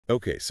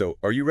Okay, so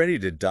are you ready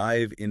to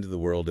dive into the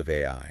world of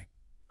AI?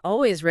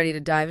 Always ready to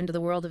dive into the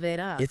world of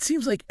AI. It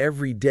seems like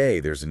every day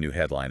there's a new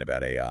headline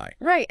about AI.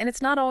 Right, and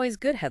it's not always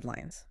good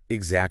headlines.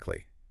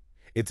 Exactly.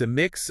 It's a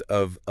mix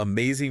of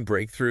amazing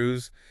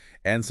breakthroughs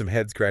and some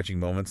head-scratching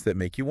moments that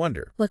make you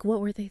wonder. Like,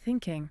 what were they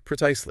thinking?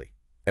 Precisely.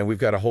 And we've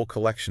got a whole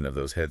collection of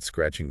those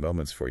head-scratching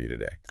moments for you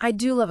today. I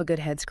do love a good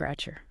head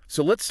scratcher.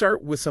 So let's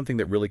start with something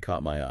that really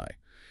caught my eye.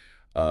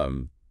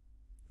 Um,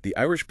 the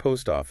Irish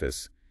Post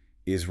Office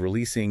is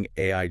releasing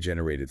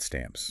AI-generated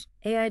stamps.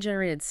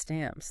 AI-generated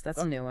stamps. That's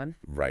a new one.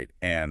 Right.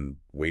 And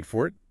wait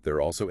for it, they're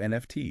also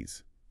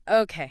NFTs.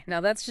 Okay, now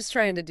that's just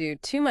trying to do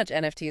too much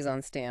NFTs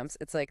on stamps.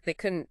 It's like they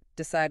couldn't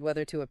decide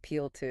whether to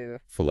appeal to.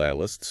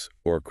 Philatelists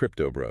or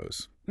crypto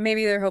bros.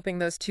 Maybe they're hoping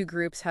those two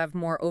groups have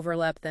more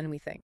overlap than we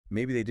think.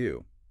 Maybe they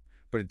do.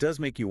 But it does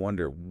make you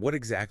wonder, what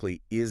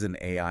exactly is an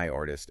AI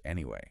artist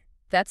anyway?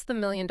 That's the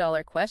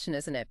million-dollar question,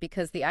 isn't it?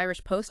 Because the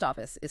Irish Post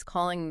Office is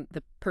calling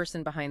the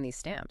person behind these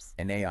stamps.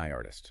 An AI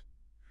artist.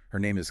 Her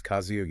name is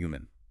Kazio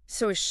Human.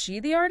 So is she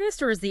the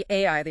artist, or is the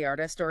AI the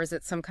artist, or is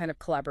it some kind of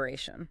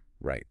collaboration?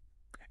 Right.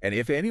 And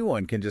if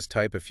anyone can just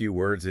type a few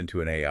words into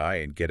an AI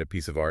and get a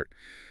piece of art,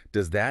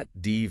 does that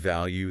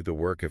devalue the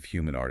work of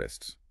human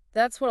artists?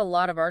 That's what a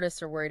lot of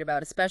artists are worried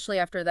about, especially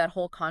after that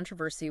whole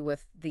controversy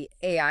with the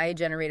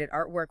AI-generated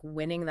artwork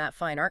winning that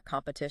fine art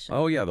competition.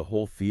 Oh yeah, the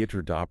whole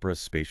theater d'opera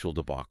spatial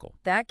debacle.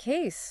 That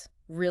case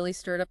really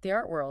stirred up the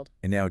art world.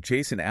 And now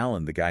Jason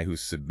Allen, the guy who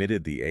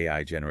submitted the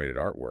AI-generated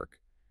artwork,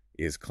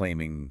 is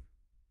claiming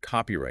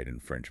copyright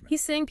infringement.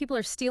 He's saying people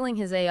are stealing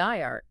his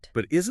AI art.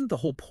 But isn't the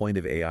whole point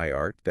of AI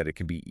art that it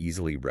can be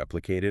easily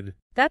replicated?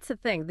 That's the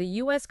thing. The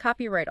U.S.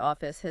 Copyright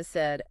Office has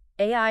said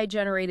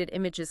AI-generated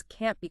images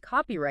can't be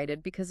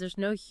copyrighted because there's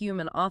no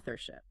human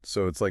authorship.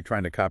 So it's like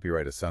trying to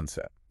copyright a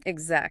sunset.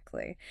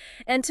 Exactly.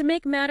 And to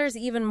make matters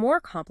even more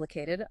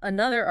complicated,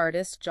 another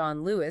artist,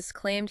 John Lewis,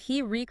 claimed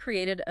he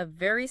recreated a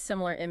very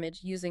similar image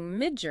using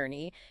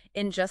Midjourney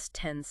in just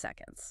 10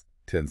 seconds.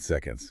 10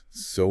 seconds.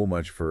 So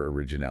much for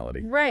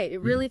originality. Right.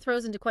 It really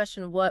throws into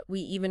question what we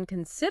even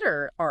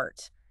consider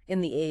art in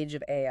the age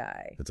of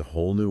AI. It's a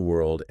whole new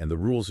world, and the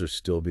rules are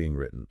still being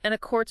written. And the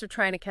courts are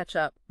trying to catch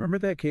up. Remember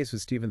that case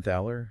with Stephen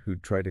Thaler, who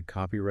tried to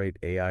copyright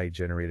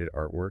AI-generated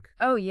artwork?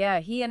 Oh, yeah.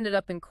 He ended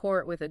up in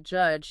court with a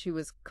judge who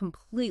was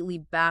completely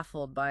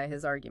baffled by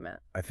his argument.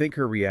 I think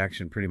her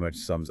reaction pretty much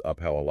sums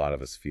up how a lot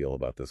of us feel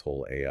about this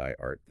whole AI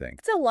art thing.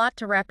 It's a lot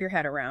to wrap your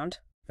head around.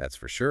 That's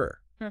for sure.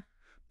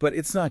 But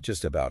it's not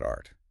just about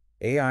art.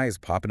 AI is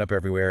popping up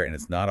everywhere, and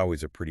it's not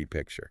always a pretty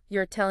picture.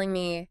 You're telling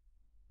me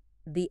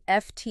the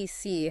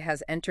FTC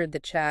has entered the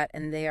chat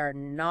and they are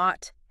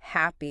not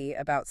happy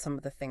about some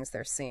of the things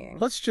they're seeing.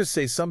 Let's just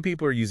say some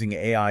people are using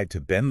AI to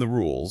bend the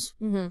rules,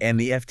 and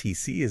the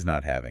FTC is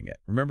not having it.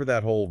 Remember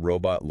that whole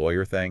robot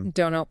lawyer thing?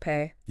 Don't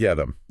pay. Yeah,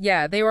 them.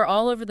 Yeah, they were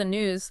all over the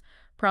news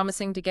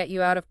promising to get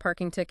you out of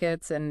parking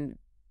tickets and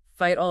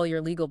fight all your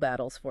legal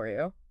battles for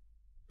you.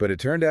 But it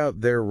turned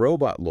out their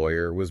robot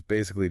lawyer was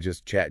basically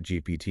just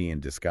ChatGPT in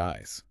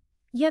disguise.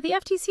 Yeah, the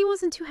FTC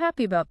wasn't too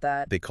happy about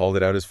that. They called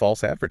it out as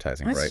false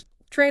advertising, right?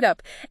 Straight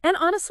up. And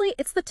honestly,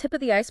 it's the tip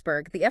of the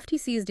iceberg. The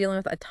FTC is dealing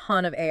with a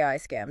ton of AI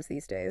scams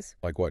these days.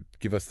 Like what?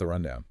 Give us the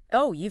rundown.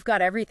 Oh, you've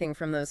got everything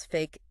from those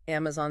fake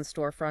Amazon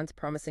storefronts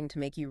promising to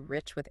make you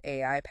rich with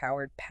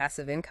AI-powered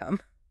passive income.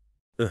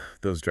 Ugh,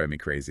 those drive me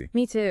crazy.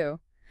 Me too.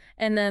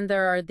 And then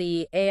there are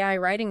the AI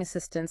writing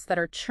assistants that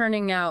are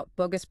churning out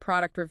bogus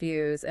product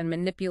reviews and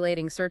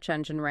manipulating search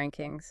engine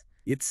rankings.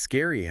 It's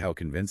scary how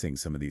convincing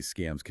some of these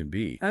scams can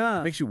be.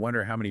 Ah. It makes you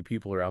wonder how many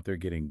people are out there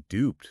getting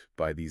duped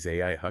by these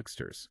AI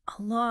hucksters. A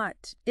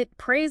lot. It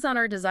preys on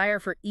our desire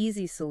for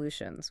easy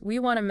solutions. We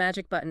want a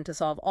magic button to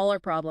solve all our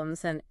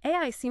problems, and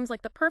AI seems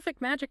like the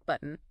perfect magic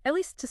button, at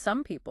least to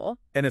some people.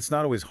 And it's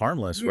not always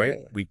harmless, right?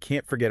 Yeah. We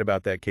can't forget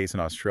about that case in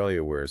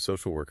Australia where a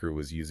social worker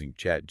was using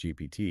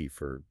ChatGPT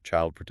for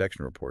child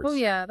protection reports. Oh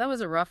yeah, that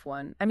was a rough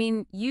one. I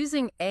mean,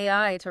 using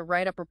AI to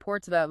write up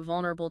reports about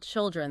vulnerable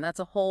children, that's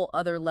a whole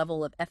other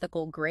level of ethical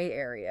gray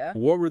area.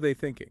 What were they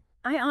thinking?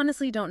 I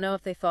honestly don't know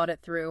if they thought it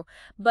through,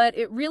 but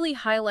it really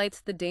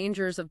highlights the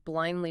dangers of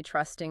blindly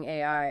trusting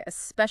AI,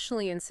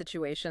 especially in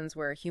situations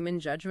where human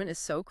judgment is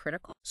so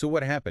critical. So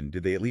what happened?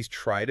 Did they at least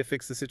try to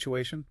fix the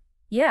situation?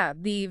 Yeah,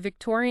 the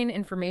Victorian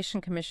Information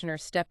Commissioner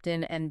stepped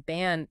in and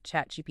banned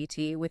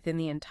ChatGPT within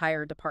the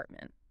entire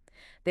department.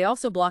 They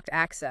also blocked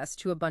access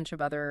to a bunch of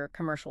other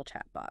commercial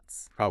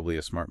chatbots. Probably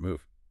a smart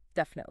move.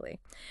 Definitely.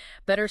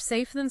 Better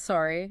safe than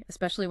sorry,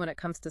 especially when it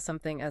comes to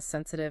something as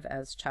sensitive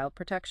as child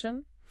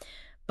protection.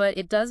 But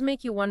it does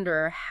make you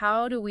wonder,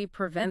 how do we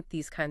prevent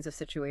these kinds of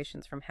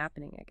situations from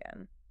happening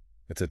again?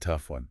 It's a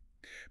tough one.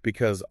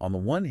 Because on the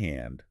one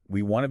hand,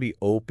 we want to be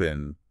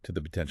open to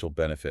the potential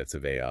benefits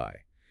of AI.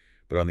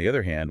 But on the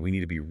other hand, we need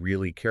to be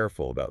really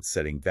careful about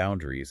setting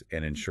boundaries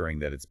and ensuring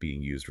that it's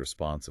being used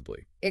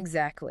responsibly.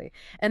 Exactly.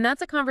 And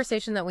that's a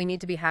conversation that we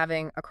need to be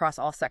having across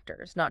all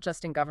sectors, not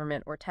just in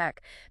government or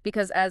tech.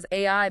 Because as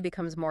AI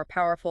becomes more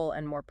powerful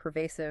and more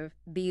pervasive,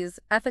 these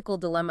ethical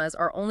dilemmas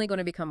are only going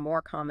to become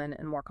more common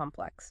and more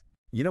complex.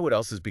 You know what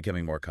else is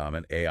becoming more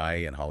common? AI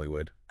in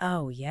Hollywood.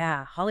 Oh,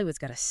 yeah. Hollywood's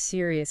got a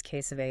serious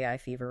case of AI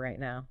fever right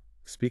now.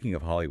 Speaking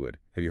of Hollywood,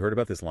 have you heard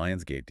about this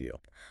Lionsgate deal?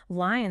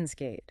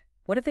 Lionsgate.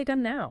 What have they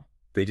done now?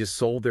 They just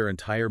sold their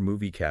entire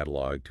movie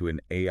catalog to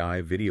an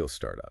AI video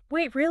startup.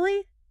 Wait,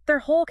 really? Their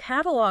whole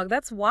catalog?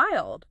 That's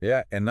wild.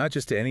 Yeah, and not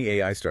just to any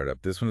AI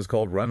startup. This one is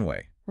called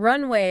Runway.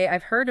 Runway,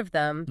 I've heard of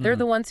them. They're Mhm.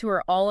 the ones who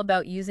are all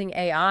about using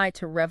AI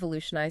to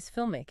revolutionize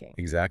filmmaking.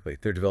 Exactly.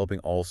 They're developing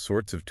all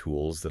sorts of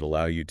tools that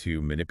allow you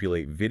to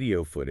manipulate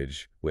video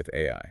footage with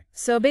AI.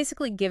 So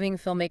basically giving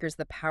filmmakers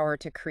the power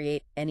to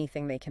create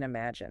anything they can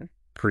imagine.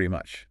 Pretty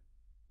much.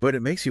 But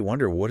it makes you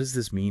wonder, what does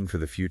this mean for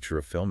the future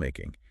of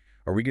filmmaking?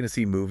 Are we going to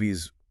see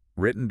movies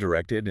written,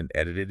 directed, and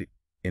edited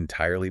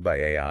entirely by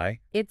AI?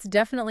 It's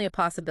definitely a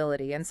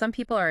possibility, and some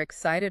people are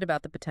excited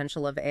about the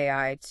potential of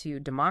AI to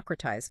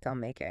democratize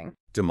filmmaking.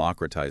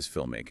 Democratize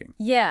filmmaking.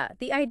 Yeah,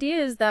 the idea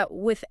is that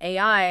with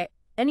AI,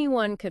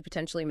 anyone could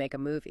potentially make a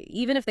movie,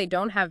 even if they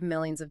don't have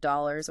millions of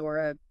dollars or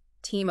a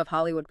team of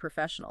Hollywood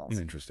professionals.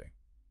 Interesting.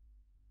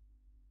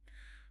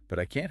 But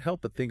I can't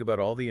help but think about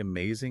all the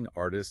amazing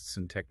artists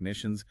and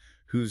technicians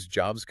whose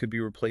jobs could be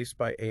replaced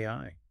by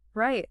AI.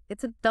 Right,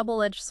 it's a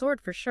double-edged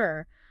sword for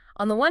sure.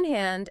 On the one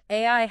hand,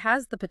 AI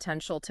has the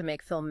potential to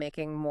make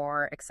filmmaking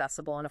more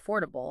accessible and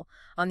affordable.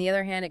 On the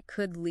other hand, it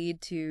could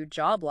lead to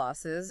job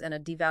losses and a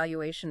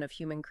devaluation of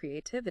human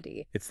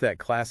creativity. It's that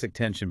classic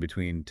tension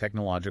between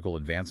technological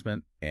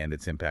advancement and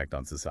its impact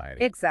on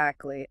society.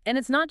 Exactly. And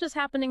it's not just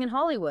happening in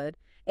Hollywood.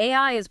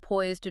 AI is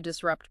poised to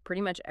disrupt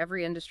pretty much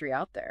every industry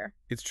out there.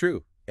 It's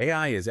true.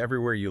 AI is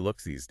everywhere you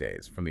look these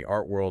days, from the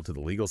art world to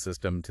the legal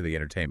system to the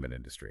entertainment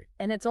industry.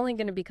 And it's only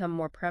going to become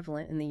more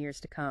prevalent in the years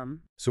to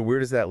come. So where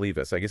does that leave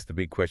us? I guess the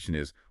big question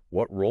is,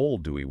 what role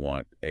do we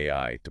want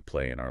AI to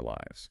play in our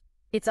lives?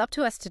 It's up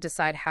to us to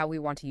decide how we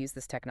want to use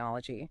this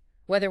technology,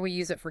 whether we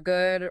use it for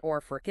good or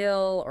for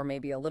ill, or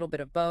maybe a little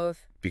bit of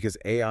both. Because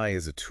AI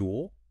is a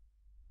tool,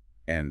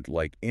 and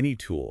like any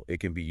tool, it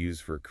can be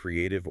used for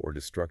creative or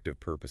destructive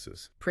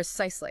purposes.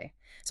 Precisely.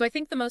 So I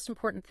think the most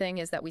important thing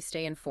is that we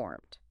stay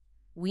informed.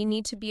 We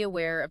need to be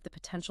aware of the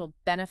potential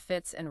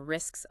benefits and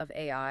risks of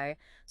AI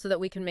so that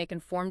we can make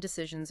informed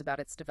decisions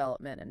about its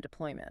development and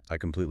deployment. I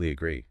completely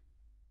agree.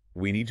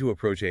 We need to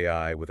approach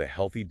AI with a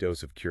healthy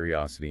dose of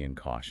curiosity and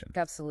caution.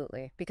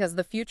 Absolutely, because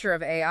the future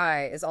of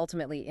AI is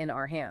ultimately in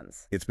our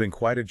hands. It's been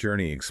quite a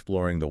journey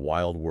exploring the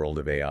wild world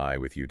of AI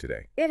with you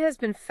today. It has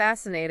been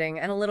fascinating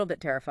and a little bit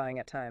terrifying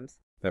at times.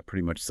 That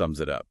pretty much sums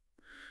it up.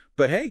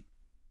 But hey,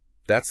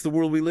 that's the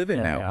world we live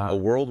in now. Yeah. A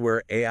world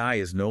where AI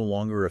is no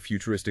longer a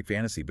futuristic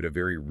fantasy, but a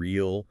very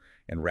real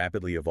and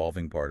rapidly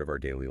evolving part of our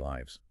daily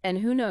lives. And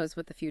who knows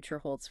what the future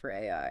holds for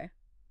AI.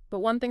 But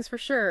one thing's for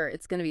sure,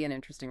 it's going to be an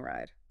interesting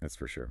ride. That's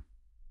for sure.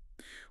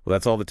 Well,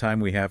 that's all the time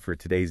we have for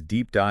today's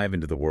deep dive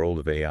into the world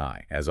of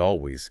AI. As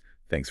always,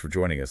 thanks for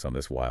joining us on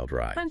this wild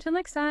ride. Until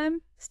next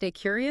time, stay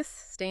curious,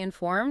 stay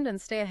informed, and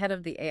stay ahead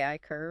of the AI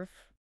curve.